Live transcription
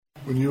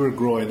When you were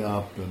growing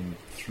up and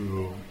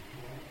through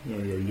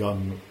your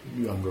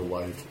younger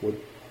life, what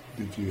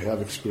did you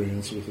have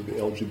experience with the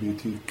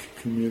LGBT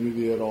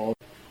community at all?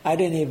 I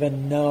didn't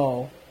even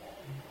know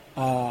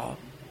I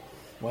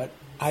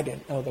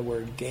didn't know the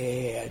word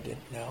gay. I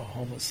didn't know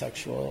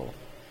homosexual.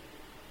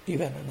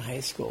 Even in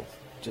high school,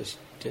 just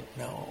didn't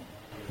know.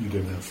 You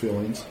didn't have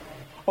feelings?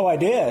 Oh, I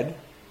did.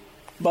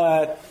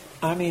 But,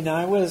 I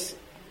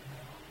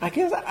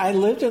guess I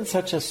lived in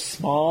such a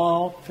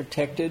small,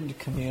 protected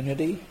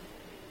community.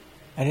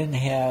 I didn't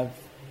have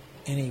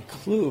any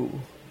clue,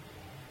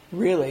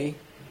 really.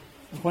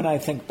 When I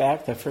think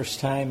back, the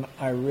first time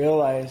I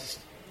realized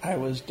I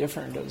was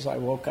different as I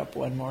woke up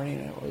one morning.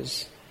 It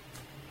was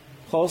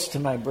close to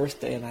my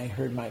birthday, and I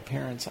heard my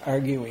parents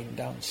arguing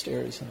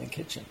downstairs in the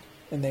kitchen.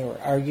 And they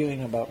were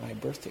arguing about my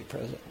birthday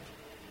present.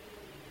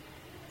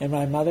 And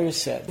my mother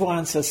said,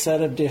 wants a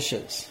set of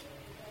dishes.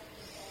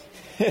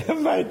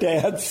 And my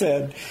dad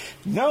said,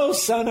 no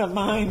son of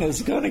mine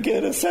is going to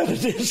get a set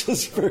of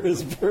dishes for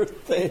his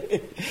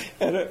birthday.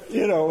 And, it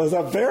was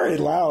a very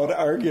loud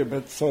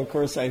argument. So, of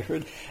course, I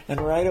heard.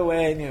 And right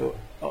away I knew,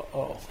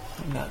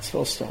 I'm not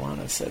supposed to want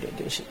a set of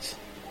dishes.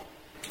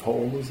 How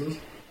old was this?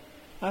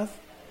 It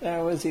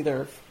was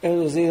either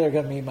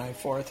going to be my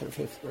fourth or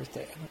fifth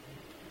birthday.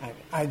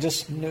 I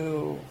just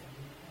knew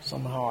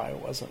somehow I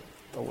wasn't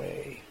the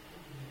way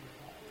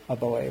a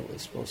boy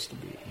was supposed to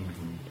be.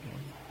 Mm-hmm.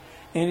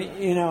 And,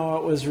 it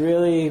was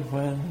really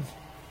when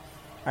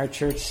our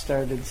church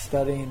started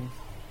studying,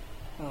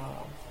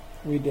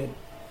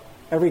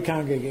 every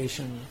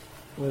congregation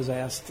was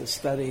asked to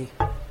study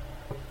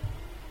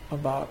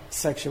about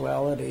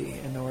sexuality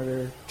in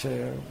order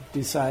to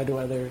decide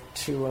whether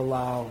to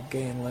allow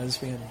gay and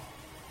lesbian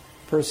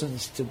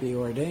persons to be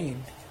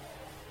ordained.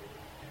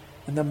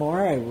 And the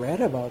more I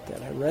read about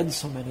that, I read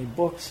so many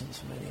books and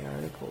so many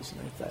articles,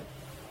 and I thought,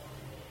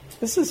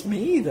 this is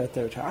me that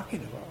they're talking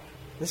about.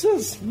 This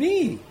is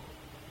me.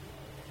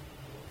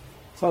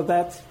 So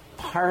that's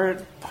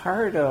part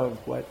of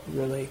what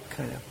really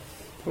kind of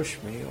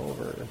pushed me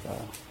over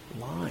the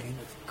line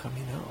of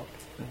coming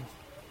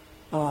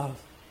out.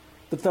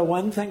 But the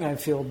one thing I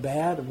feel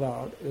bad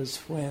about is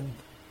when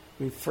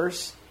we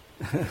first,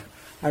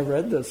 I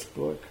read this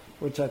book,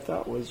 which I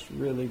thought was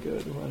really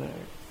good when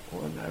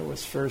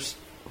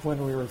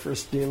we were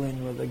first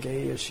dealing with the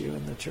gay issue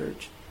in the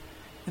church,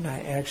 and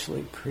I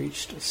actually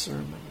preached a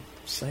sermon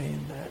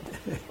saying that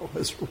it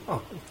was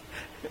wrong.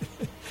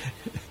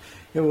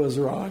 It was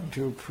wrong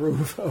to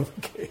approve of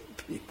gay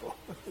people.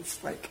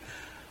 It's like,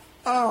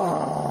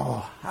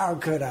 how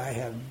could I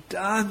have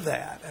done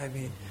that?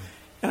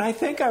 And I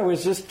think I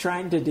was just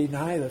trying to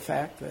deny the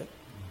fact that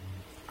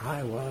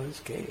I was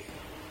gay.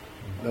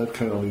 That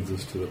kind of leads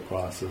us to the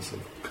process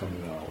of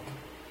coming out.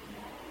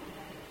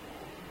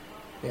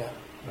 Yeah.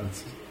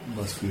 That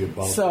must be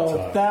about so the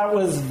time. That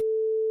was,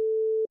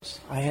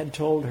 I had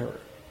told her,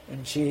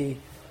 and she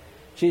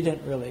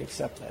didn't really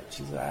accept that.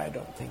 She said, I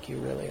don't think you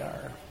really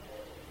are.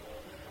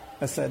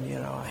 I said,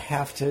 I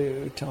have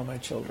to tell my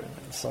children.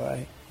 And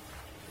so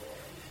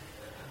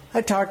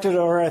I talked it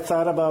over. I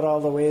thought about all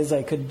the ways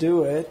I could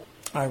do it.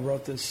 I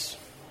wrote this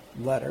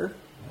letter,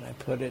 and I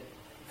put it,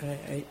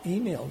 I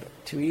emailed it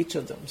to each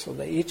of them. So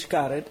they each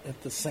got it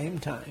at the same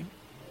time.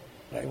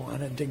 I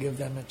wanted to give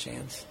them a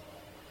chance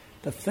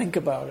to think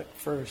about it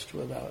first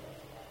without,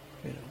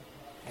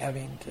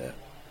 having to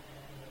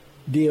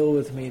deal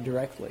with me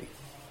directly.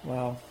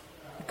 Well,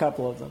 a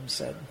couple of them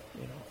said,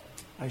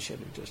 I should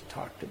have just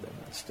talked to them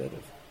instead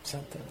of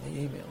sent them the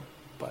email.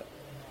 But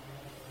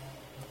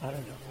I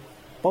don't know.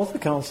 Both the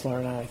counselor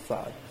and I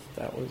thought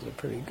that was a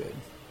pretty good.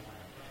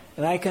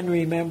 And I can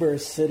remember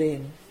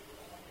sitting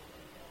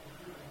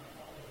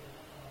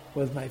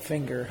with my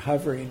finger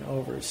hovering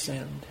over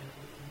send.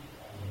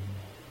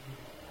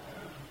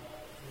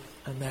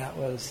 And that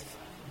was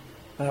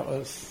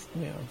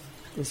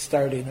the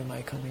starting of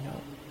my coming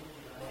out.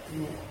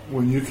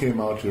 When you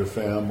came out to your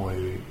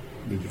family,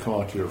 did you come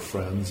out to your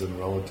friends and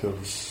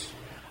relatives?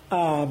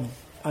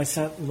 I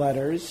sent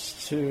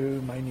letters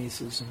to my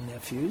nieces and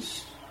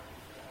nephews,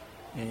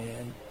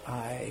 and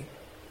I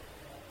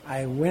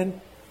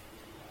went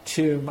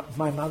to,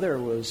 my mother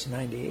was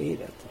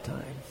 98 at the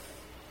time.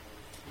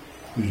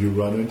 Did you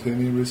run into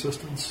any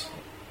resistance?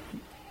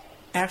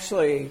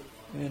 Actually,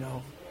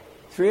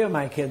 3 of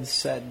my kids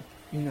said,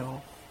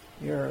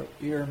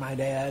 you're my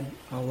dad,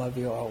 I'll love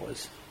you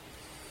always.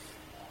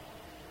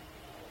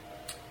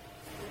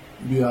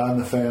 Beyond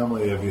the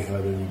family, have you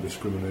had any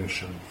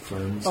discrimination?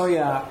 Friends? Oh,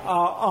 yeah.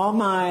 All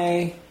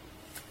my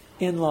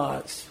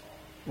in-laws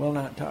will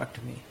not talk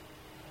to me.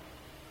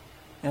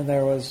 And I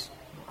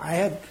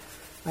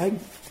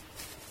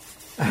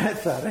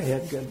thought I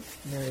had good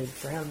married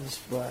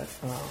friends, but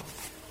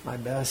my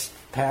best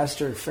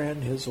pastor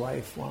friend, his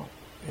wife won't,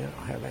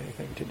 have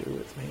anything to do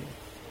with me.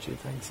 She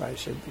thinks I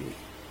should be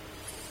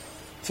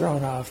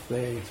thrown off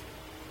the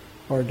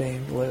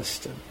ordained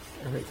list and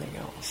everything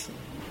else.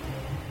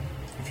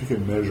 If you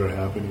could measure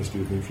happiness, do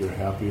you think you're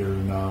happier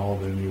now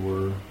than you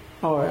were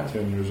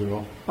 10 years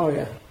ago? Oh,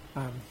 yeah.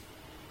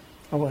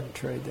 I wouldn't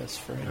trade this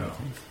for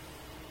anything.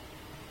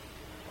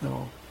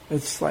 No.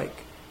 It's like,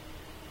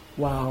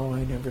 wow,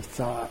 I never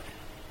thought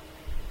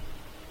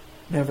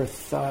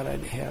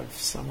I'd have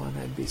someone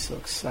I'd be so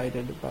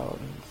excited about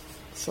and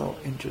so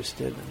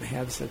interested and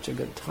have such a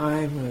good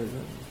time with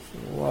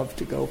and love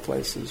to go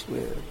places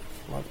with,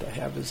 love to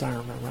have his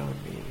arm around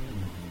me.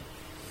 Mm-hmm.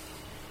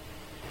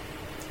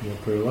 You're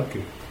pretty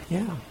lucky.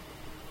 Yeah.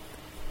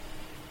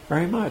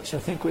 Very much. I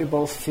think we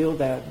both feel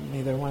that.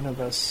 Neither one of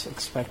us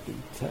expected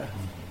to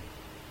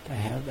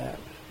have that.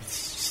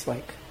 It's just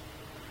like,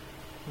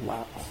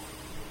 wow,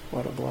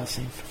 what a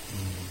blessing.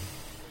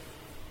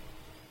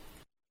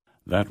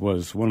 That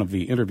was one of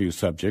the interview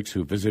subjects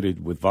who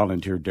visited with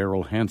volunteer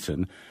Daryl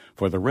Hansen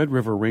for the Red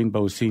River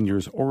Rainbow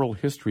Seniors Oral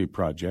History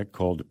Project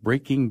called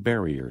Breaking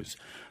Barriers,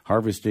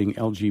 Harvesting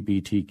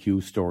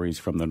LGBTQ Stories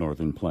from the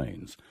Northern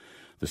Plains.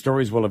 The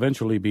stories will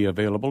eventually be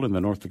available in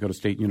the North Dakota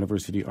State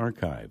University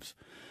archives.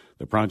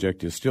 The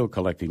project is still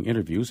collecting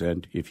interviews,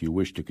 and if you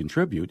wish to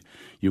contribute,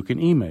 you can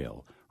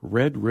email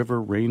Red River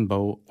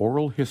Rainbow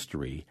Oral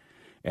History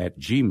at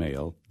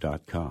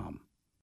gmail.com.